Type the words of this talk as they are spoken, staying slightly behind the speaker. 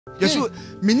Yesu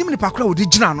minim ni pakra wo di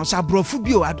gina no sa brofu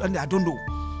bi o I don't know.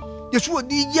 Yesu wo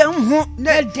di yen ho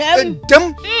na dem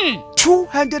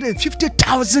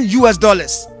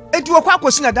 $250,000. Enti wo kwa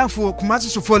akosi na danfo Kumasi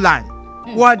Sofoline.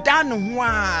 Wo dan ho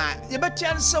a ye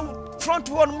betia so front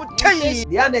one mu tay.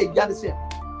 Ya na ya de se.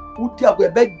 Uti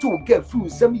agwe be do get through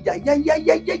some ya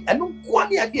anu kwa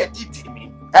ne ade titi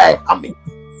mi. Amen.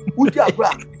 Uti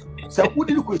agwa se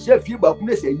udi ni ko se fie ba ku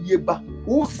na se yie ba.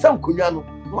 Wo sisa nkonwa no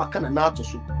no aka na ato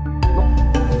so.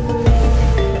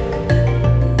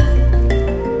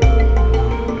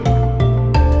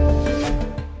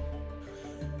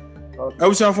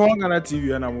 Awusa for Ghana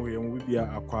TV na mo yem bibia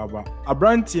akwaba.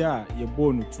 Abranti a ye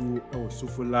bonu tu e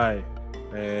Sofoline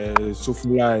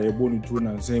Sofoline ye bonu tu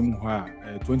na nsem ha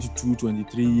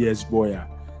 22-23 years boy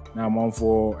na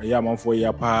manfo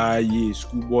ya pa ye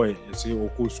school boy say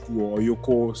oko school or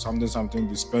yoko something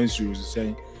dispensary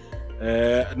say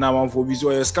na manfo bi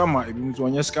so ye scammer e bi so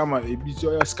onye scammer e bi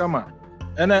so ye scammer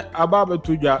ene ababa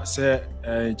todwa say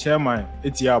chairman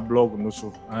etia blog no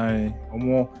so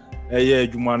omo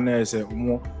adwuma na say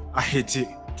omo ahete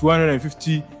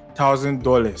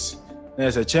 $250,000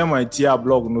 na say chairman etia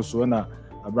blog no so na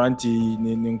abranti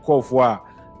ni nkofo a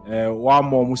wa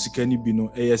mo musika ni bi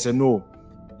no say no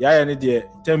ya ne de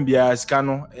tambia sika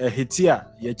no heti a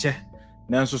ye che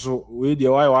nanso so we de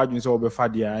wa adwun say obefa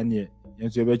de a ne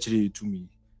yenso be kire tumi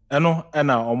eno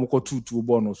na omukọ tutu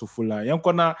bo no Sofoline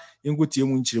yenko na yenkotie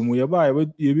mu nkiremu ye ba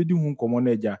ye bedi hu nkomo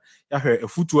na agya ya hwe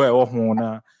afutu a ewo ho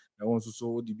na ewon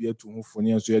so de bi atu ho fo ne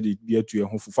yenso ye de bi atu ye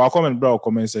ho fo fa comment bra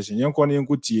comment section yenko na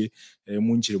yenkotie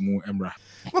mu nkiremu emra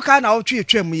wo ka na wo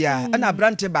twetwem ya na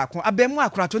brante ba ko abemu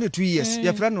akura 22 years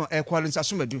ye frɛ no Kwalinsa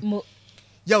Somadu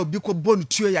ya obi ko bonu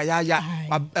tuo ya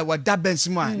wa da Benz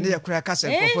mu a ne ye kura ka se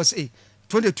nkofo se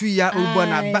 22 year old boy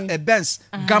na Benz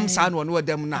gamsa no no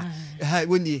dem na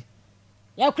woni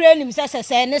ya kura nim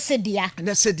se ne sedia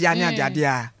ne ade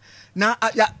a na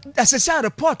SH0T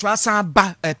report asan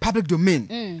ba public domain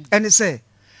and say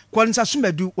Kwalinsa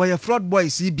Somadu were fraud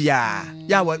boys bia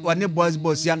ya wa ne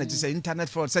boys ya na say internet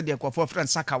fraud said dey for friend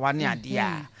saka wa ne ade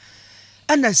a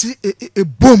and say e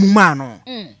bom ma no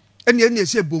ene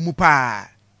say bom pa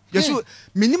yesu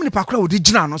minim ni pakra wo di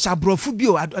gina no sa brofu bi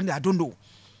o I don't know.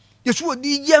 Yesu wo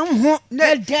di yen ho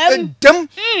na dem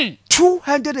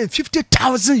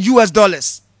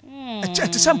 $250,000.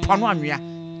 It's some pano anwea.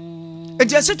 E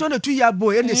je se 22 year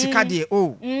boy e sika de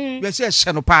we say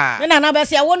hye no pa. Na be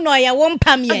se wo no ye wo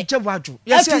mpam ye. Je wadwo.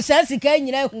 Yes se sika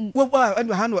nyina hum. Wo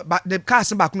ha no the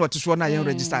cars back no to na yen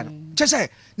register no. Je say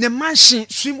ne mansion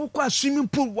swimming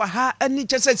pool wa ha ani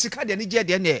je say sika de ne je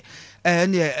de ne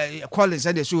college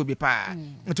and so be pa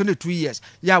 22 years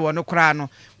ya wo no kra no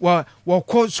wo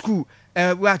call school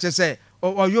we just say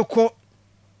or yoko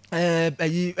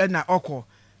na oko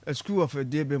school of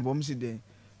day bembom si den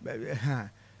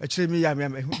akire mi ya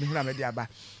me hura me de aba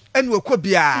eni wo ko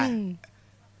bia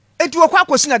enti wo kwa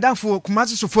akosi na danfo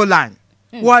Kumasi Sofoline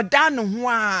wo dan ho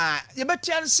a ye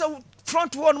betia so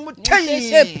front one mu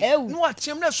tayin no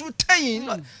atem na so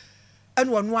tayin eni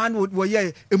wo no an wo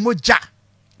ye emoja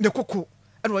ne koko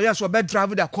and we also be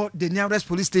drive that call the nearest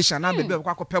police station na be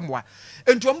kwa kopemwa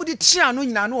enti omu di tia no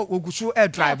nyina no ogusu air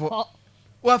drive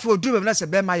wa for do na se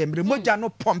be ma ye mre moja no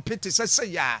pump it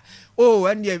se ya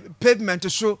and the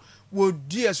pavement so wo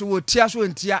die so wo tia so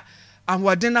ntia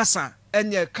anwode na san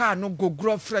and the car no go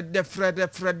grow fred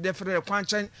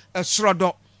kwanchan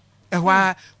esrodo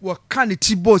ehwa wo kan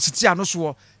ti boss tia no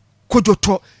so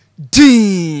kojoto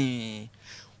din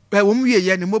wo mu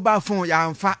ye ne mobile phone ya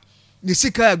amfa ni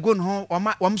sika go no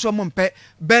wam so mompe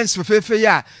Benz fefefe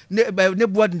ya ne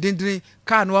board dindin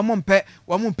car no wamompe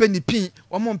ni pin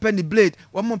wamompe ni blade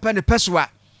wamompe ni peswa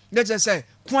ne je say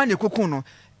kwa ne kokun no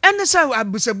ene say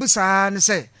abusabusa ne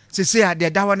say sese a de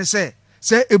dawo ne say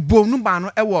ebom no ba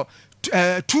no ewo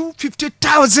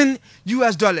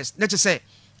 $250,000 ne je say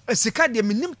sika de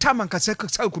minim taman ka say ko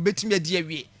betimi ade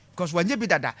awie because wanye bi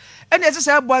dada ene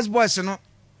say boys no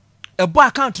ebo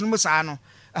account no sa no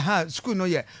school no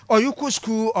ye or you could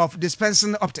school of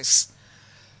dispensing optics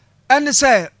and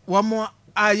say one more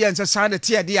ayen say sign the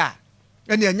tear dia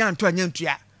and enya nto anya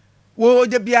ntua wo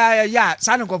de bia ya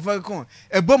sign ko ko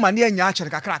eboma na enya a chere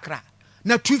kakra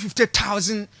na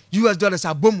 $250,000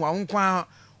 abom wa nkwa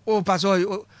o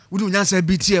paso wo du nyansa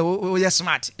BT o ye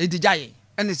smart e dijaye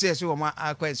and say so ma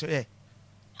akwa so ye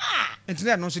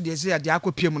internet no so de say dia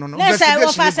akopiem no investigation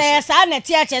wo fa say sa na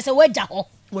tear che say waja ho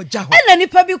wajaho and ni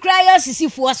pa bi kra ya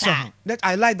sisifo sa that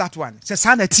I like that one say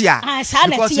sanity because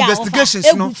sanity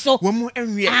investigations no wo mu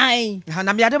enwe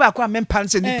na me ade ba kwa mempan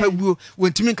say nipa wuo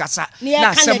wontimi nkasa na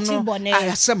asem no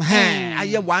asem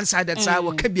aye one sided sa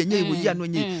wo ka bi enye wo yi ano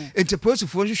nyi enti police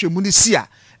fo hwehwe mu ni sia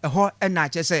ɛhɔ ɛna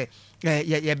kyɛ sɛ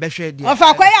yɛ bɛhwɛ deɛ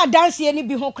ɔfa kwaya dance ni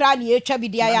bi ho kra ne etwa bi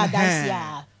dia ya dance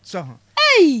ya so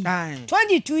hey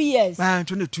 22 years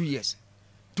 22 years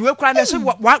to we kra na say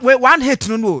one hit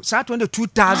no sa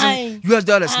 $22,000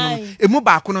 no emu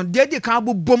ba ko no de kan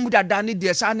bom dada ne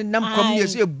de sa ne nam kom ne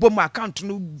say bom account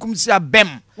no gum sia bem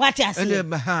what you say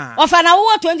ofa na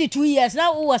wo 22 years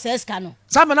na wo was eska no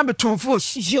sa me na be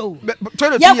tonfos yo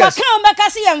 22 ya years kwa kan be ka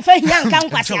se ye mfa hia nkan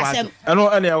kwase asem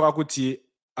eno ene ya kwakotie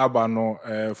aba no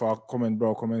for comment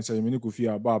bro comment say me ni kofi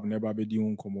abab na ba be di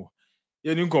nkomo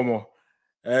ye ni nkomo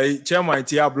chairman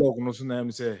tia blog no so na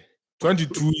em say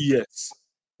 22 years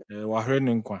wa hwe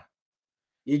ne nkwa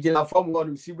yigina form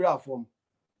go sibra form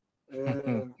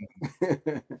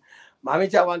mami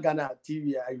cha wan Ghana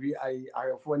TV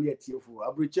I for near TFO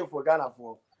abruche for Ghana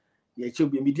for ye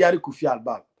chobi media Kofi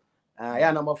album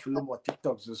ya na ma follow mo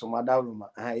TikTok so ma download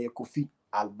ma ye Kofi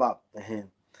album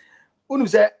unu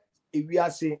se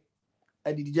ewiase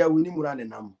adidija woni mura ne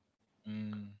nam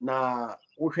na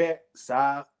wo hwe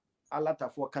sa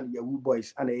alatafo kan Yahoo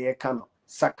boys ana ye kan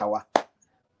Sakawa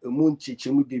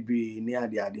emunchichemu bebe ni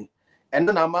ade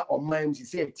eno na ma omam si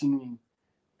se atimi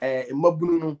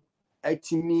mabunu no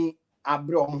atimi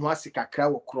abre omho ase kakra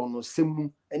wo kro no semu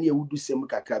ene ewudu semu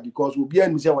kakra because obi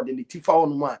anu se wode ne tifa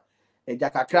wono ma eja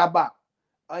kakra ba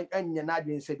anya na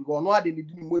adwen se because ono ade ne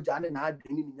dini moja ne na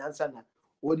adwen ni nyansa na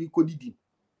wodi kodidi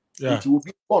nti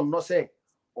obi on no se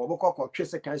obokọ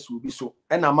twese kan se obi so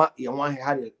ena ma ye wan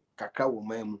hare kakra wo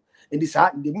mamu ndi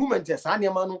sa the moment sa ne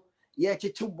ma no ye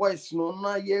chichi boys no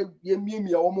na ye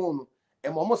miemia omo no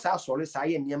emomo sa sori sa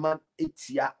ye niema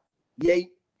etia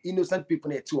ye innocent people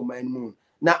na eti o man mu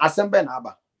na asembe na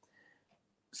aba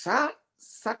sa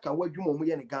saka wadwuma omo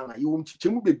ye ne Ghana ye won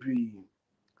chichemu bebri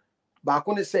ba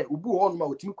ko ne se obi ho no ma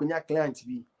otimi konya client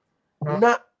bi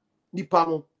na nipa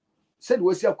no se de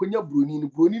wasi akonya broni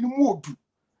no mu odu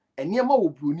eniema wo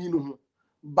broni no ho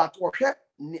but ohwe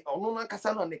ne ono na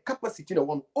kasa no ne capacity na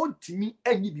won ontimi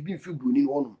anyi bibi mfi broni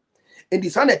no no and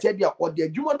this one tell you or the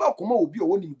adwuma ba koma obi o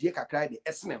woni die kakra de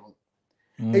esne no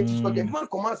enti so the adwuma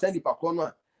koma send the pakro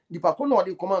no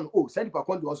the command oh send the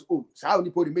pakro do oh sa oni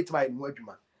po de metima no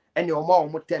adwuma ene o ma o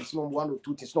mo temps no one or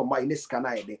two things no ma in scan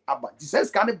na de aba the sense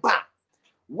scan ba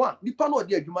one nipa no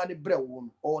de adwuma ne bre wo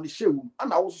o ne hyewu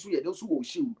ana wo so ye de so wo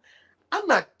hyewu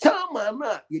ana chama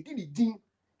na ye di din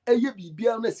eye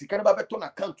bibia na sika ne ba beto na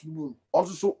account no on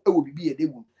so e wo bibi ye de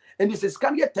wu and this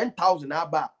scan get 10,000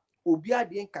 aba obi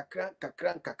ade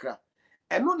kakra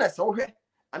eno na se wo hwe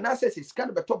ana se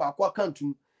scan beto ba akwa account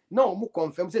na o mu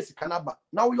confirm se scan aba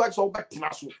na wo yo so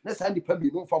betina so na sa ndi pa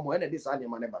bi no fam ena de sa ne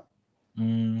ma ne ba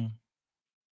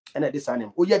ena de sa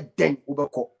ne o ye den wo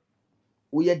beko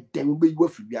wo ye den wo be yiwa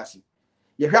fi ase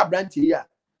ye hwe abrantie ya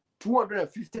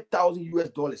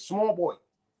 $250,000 small boy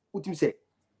utim se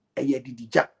eye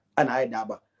didija ana aye da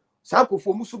ba sa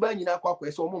akofo musu ba nyina akwa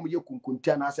ese omo ye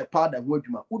kunkuntia na ase powder ho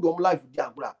adwuma udom life di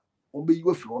agbra o be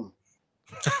yiwa fi hono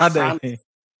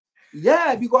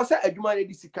yeah because adwuma ne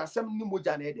di sika sem ni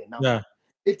moja na ede na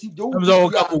eti do u so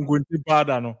ka kunkunti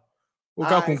powder no o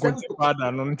ka kunkunti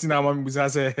powder no ntina ama mbusa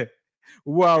se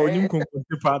wa onyim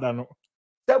kunkunti powder no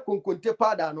se kunkunti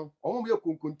powder no omo ye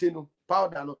kunkunti no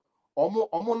powder no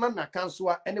omo na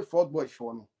kansoa any Fort Boy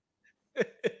show no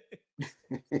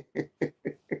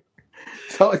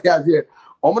so yeah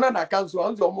omo na kansoa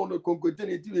onzo omo no kunkunti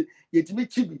ne yetimi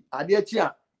chibi ade achi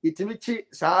a yetimi chi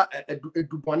sa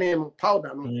edubone no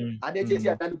powder no ade achi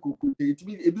a dan kunkunti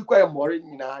yetimi ebi kwa more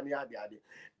nyina ne ade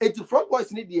eti Fort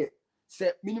Boys ne de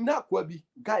se minim na akwa bi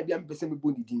guy bia mpese me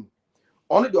boni din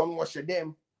ono de ono wo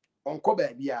hyedem onko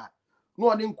ba bia no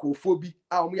one nkofo bi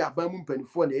a omo ya ban mu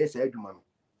mpanifo na yesa adwuma no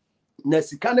na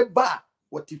sika ne ba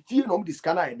woti fie no omo di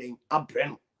sika na yeden abre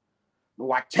no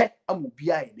wa che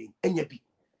amobia yeden enya bi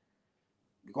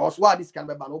because wa this can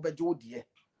be ba no bejo de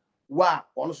wa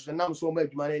ono so nam so ma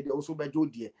adwuma na yeden so bejo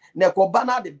de na ko ba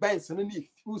na de bens no ni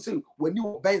fu se wani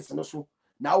wo bens no so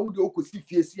na wo de okosi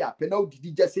fie si a pe na wo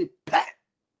didi je say pe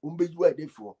umbe you are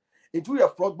therefore into your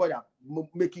Frog Boy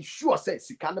making sure say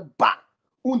sika ne ba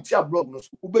unti a blog no so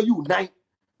ube you 9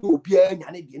 no bia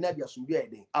nya ne de na bia so bia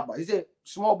den aba he say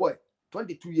small boy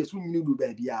 22 years unni do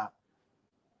ba dia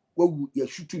wo ya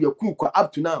shoot ya kuko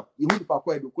up to now you need pa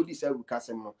kwa do kodi say we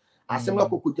kasem no asem na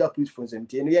kokodia police for them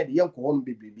tie no ye de ye nko ho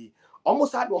bebrebe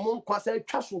almost had one kwa say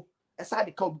twa so e say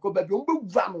de count because baby umbe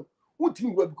wura no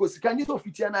untimi wura because sika nyi so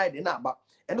fitia na de na aba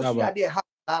eno so ya de ha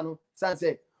no san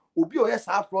say obi o yes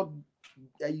afro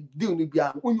deal ni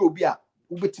bia onye obi a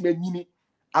ubetima nyini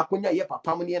akonya ye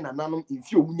papa mo ne nananom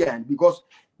mfi omunya because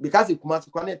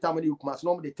Kumasi kwane tamani Kumasi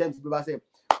no the terms be ba say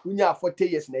unya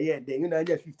 40 years na ye den you na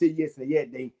 50 years na ye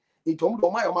den it omo do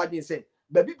my imagine say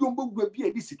baby don't go be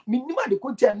a disc. Minima the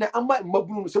content na ama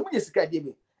mabunu so when you sika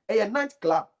dey a night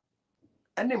club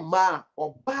and ma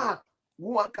or bar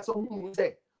one kasa who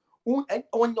say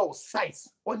on your size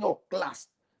on your class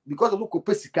because of look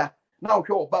pesika now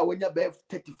you about when you be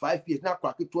 35 years now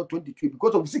crack it to 23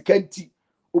 because of sikanti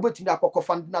obetimi akoko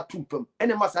fan na tumpam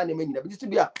ene masa na manyina bi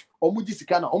be a omuji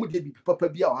sika na omu de bi papa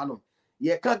bi a hanom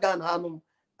ye ka Ghana hanom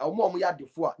omu ya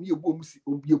defo a na yebo mu si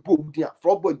obiebo mu dia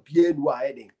frobot bia nu a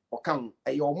eden okan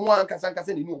e omu ankasa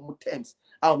nkasa ne omu terms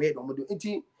a o me do omu do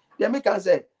nti they make am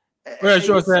say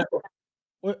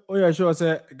oh sure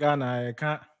say Ghana e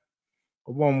ka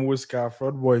obom Whisker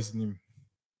fraud boys nim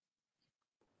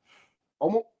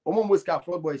omu Whisker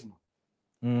fraud boys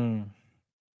nim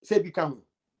say bi kan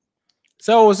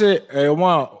so o say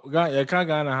omu e ka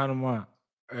Ghana hanom a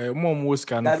omu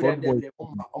Whisker no fraud boys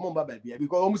omu ba bia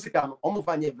because omu sika no omu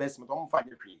fa investment omu fa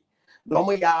hwe na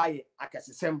omu ya aye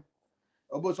akasesem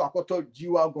oboso akoto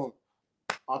G-Wagon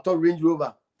ato Range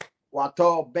Rover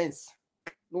wato Benz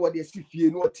no what they see fie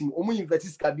no team omu invest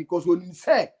sika because oni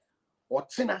say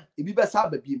otina ebi be sa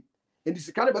babiem and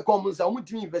this kind of come say omu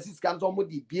team invest sika so omu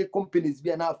di bie companies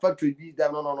bia na factory bi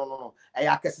no e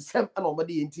akasesem na omu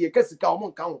di enti e kasika omu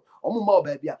nka omu ma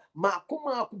ba bia ma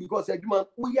akoma because adwuma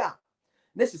uya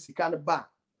na sika no ba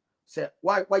say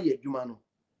why ye adwuma no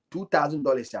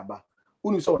 $2,000 aba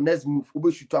unu so next move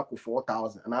obo shoot up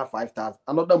 4,000 and 5,000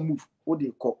 another move o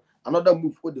dey call another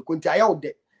move o dey konti aya o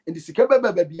dey and the sika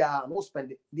ba bia no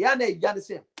spend it the ana e ya dey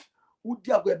say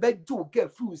udi agwa be do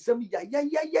get through some ya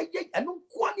anu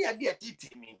kwani ade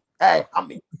atiti mi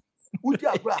ame udi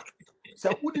agwa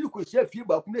say udi ko share fie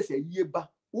ba ku na say yie ba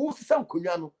wo sisa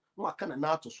nkonwa no no aka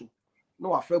na ato so no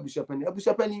wa fra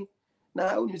busapani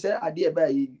na uni say ade e ba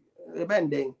yi e ba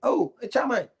ndeng oh e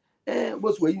chairman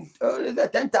boss we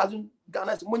 10,000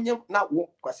 Ghana monye na wo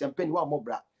kwasempenny wa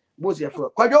mobra boss ye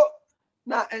for kwajo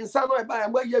na ensa no e ba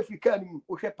am ye Africa ni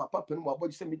wo hwe papa pen mo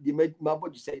aboji se me di ma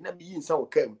aboji se na me yi nsa wo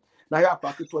kam na ya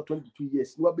pa ke 22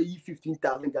 years ni wa be yi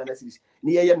 15,000 Ghana cedis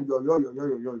ni ye no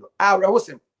yo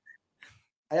awrehosem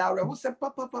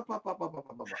papa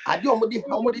ade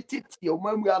omodi titi o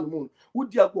mamu anu mu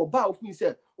wudi agbo ba ofin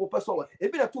se wo person e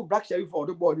bi na to black sheriff for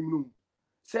the board mu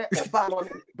say oba no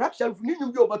black sheriff ni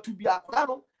nyum bi oba tu bi akra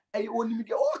no e onim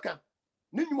de o kan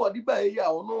ni nyum odi ba e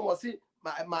ya ono wo se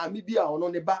maami bi a ono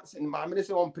ne ba se maami ne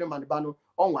se on prema ne ba no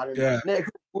on ware na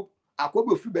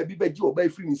akobi ofi ba bi ba ji oba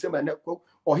free ni se ma na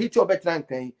o hiti obetra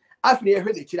nkan afni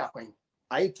ehwe de kira kwan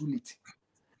ayi too late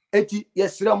eti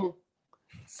yesramu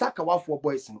saka wafo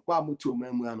boys no wa moto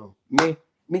mamu ano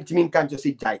me timi nkan just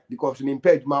say jai because me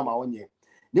page mama onye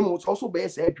ni mo also be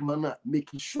say adwuma na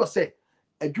making sure say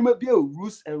adwuma bi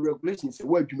rules and regulations say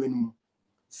wa adwuma no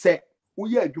say wo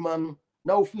ye adwuma no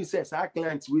na wo feel say sa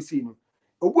client we see no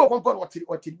obi o kompo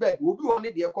what bed obi o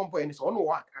ne de kompo en so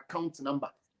no account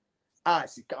number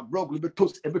sika blog be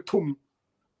toast e be tom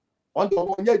on the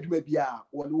onye adwuma bia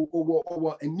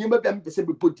wo enima bia me pese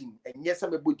be bodin enye se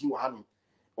be bodin wa no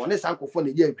one sankofo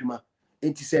na ye adwuma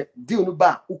enti se deal no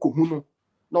ba ukohu no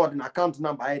na ode na account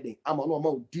number aye ama no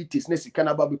ma details na sika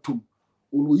na ba be tom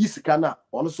ono yi sika na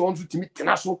ono so onzo timi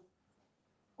tena so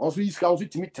onzo yi sika onzo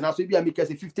timi tena so bia make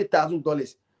say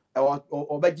 $50,000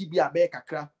 oba gi bia be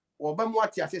kakra oba mu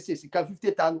ati asese sika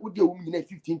 50,000 udi ewu nyina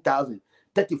 15,000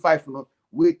 35 no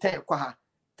we 10 kwa ha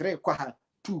 3 kwa ha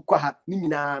 2 kwa ha ni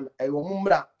nyina wo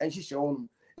mumra enhihye won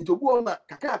ito bu ona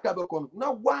kakra be kono na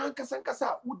wan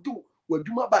kasankasa udi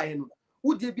wadwuma bae no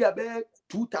udi bia be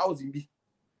 2,000 bi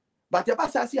but e ba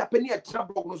sase apani e tra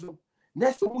blog no so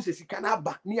next mu se sika na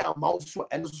ba ni ama so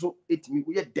eno so etimi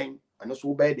wo ye den eno so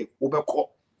wo be de wo be ko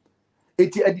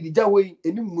eti adidija we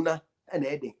enimu na na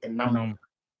eden enam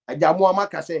Agyapong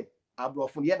amaka say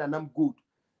abrofo ye nanam good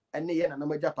ene ye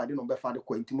nanam Agyapade no be fa de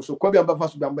ko ntimi so kwa bia be fa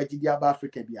so bia be gidi aba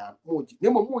Africa bia moji ne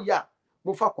mo ya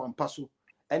mo fa kwampa so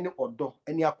ene odo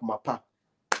ene akomapa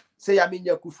say ya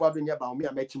menya kufu ado nya ba o me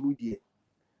amachi mudie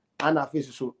ana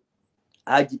face so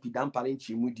IGP dan pare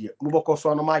nchi mudie mo boko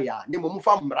so no ma ya ne mo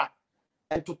fa mra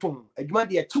entotom adwuma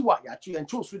de echiwa ya chi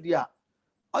encho so de a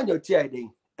onya ti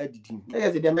aiden adidi na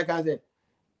ye de meka say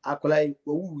akolai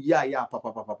owu ya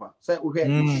papa say o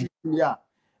he ya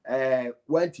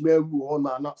went me on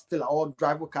na still all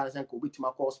driver cars and ko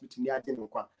bitima ko hospital ni ade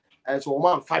nkwa so o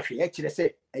man fa hwe e kire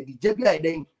say adije bi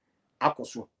aiden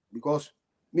akoso because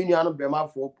me nuano brema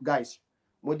for guys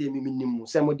mo de mi nim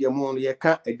say mo de mo ye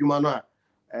ka adwuma no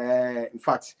a in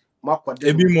fact makwade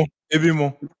ebi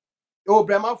mo o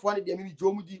brema for ne de mi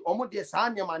jomu di omo de sa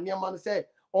nyama no say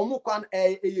omo kwan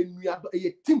ye nuado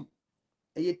ye team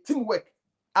work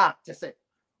te say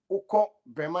ukọ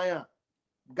brema ya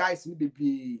guys ni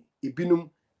bebi ebinum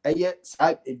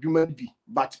saa adwuma bi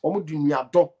but omo du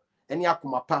nuado ene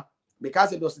akoma pa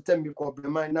because it was the time me call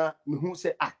brema na me hu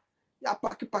say ya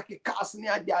pack cars ne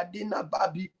ade na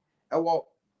babi ewo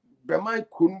brema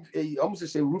kun almost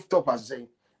say rooftop as say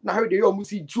na how dey almost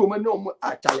see juma na omo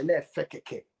chale na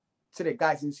efekeke say the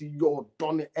guys in see your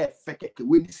done efekeke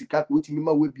we ni sika ko timi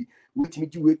ma we bi we timi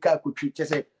ji we ka ko twi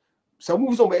say some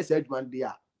moves on be say adwuma dey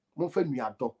a mo fa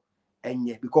nuado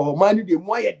enye because man dey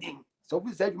mo ayedin so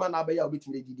we say adwuma na be ya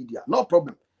obetimi didi no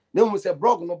problem na mo say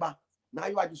blog no ba na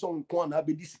you adu so nko na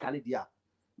be disika ne dia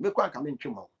me kwa nka me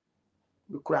ntwema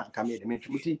me kura nka me de me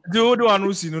ntwuti de o do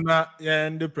anu si no na ye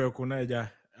nde preko na eja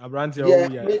abrante o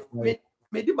ya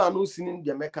me di ba no si ne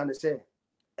de meka ne say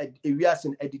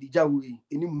ewiasen adidija we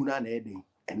eni muna na eden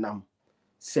enam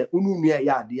se unu nua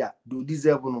ya ade a do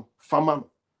deserve no fama no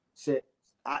se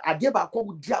ade ba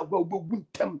ko di agwa obogu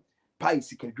ntam pai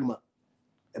sikadwuma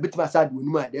ebetima sa de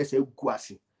onuma de se egu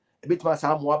ase ebetima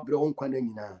sa mo abre on kwa na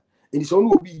nyina eni so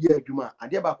no obi ye adwuma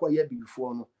ade ba ko ye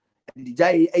before no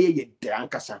adidija ye de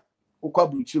ankasa okwa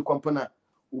bruchi kompana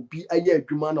obi aye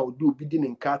adwuma na odi obi di ne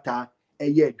nkata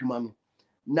aye adwuma no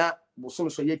na bosom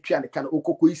so ye twa ne kana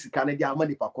okoko isika ne dia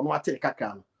amani pa kono ate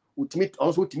kaka no ultimate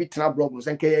also ultimate tena blog no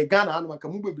senke Ghana anu maka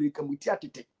mu bebre ka muti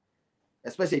atete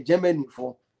especially Germany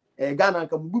for Ghana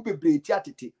ka mu bebre ti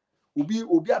atete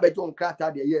obi abejo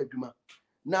nkrata de ye adwuma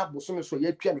na bosom so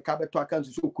ye twa ne ka beto aka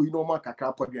nso okoyi no ma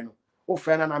kakra podwe no o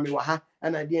frena na me wa ha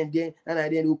ana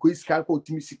de okoyi isika ko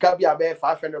ultimate sika bi abe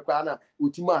 500 kwa na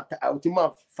ultimate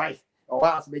 5 o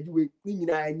wa asbeji we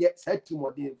nyina enye sati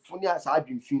model funi asa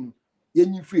adwinfinu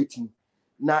yenyi free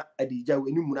na adija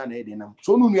we ni muna na ede nam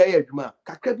so nunu ya adwuma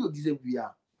kakra bi odize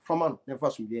bia fama no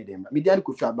never so be ede ma media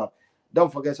Kofi Albab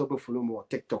don't forget to follow me on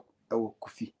TikTok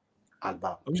Kofi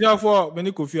Albab obja for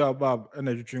many Kofi Albab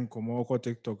na twetwe nkomo ko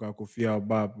TikTok Kofi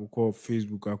Albab ko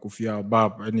Facebook Kofi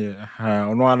Albab ene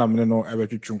ono ana me no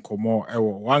twetwe nkomo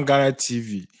One Ghana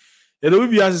TV do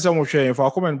bi asese mo hwe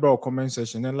for comment below comment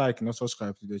section and like and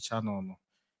subscribe to the channel no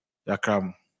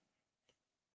yakram